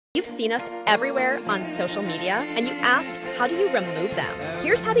You've seen us everywhere on social media, and you asked, how do you remove them?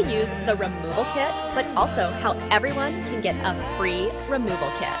 Here's how to use the removal kit, but also how everyone can get a free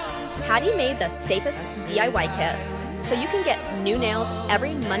removal kit. Paddie made the safest DIY kits so you can get new nails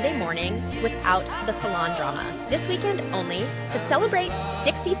every Monday morning without the salon drama. This weekend only, to celebrate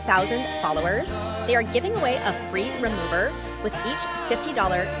 60,000 followers, they are giving away a free remover with each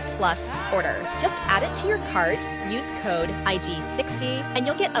 $50 plus order. Just add it to your cart, use code IG60, and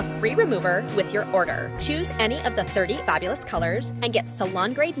you'll get a free remover with your order. Choose any of the 30 fabulous colors and get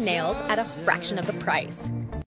salon-grade nails at a fraction of the price.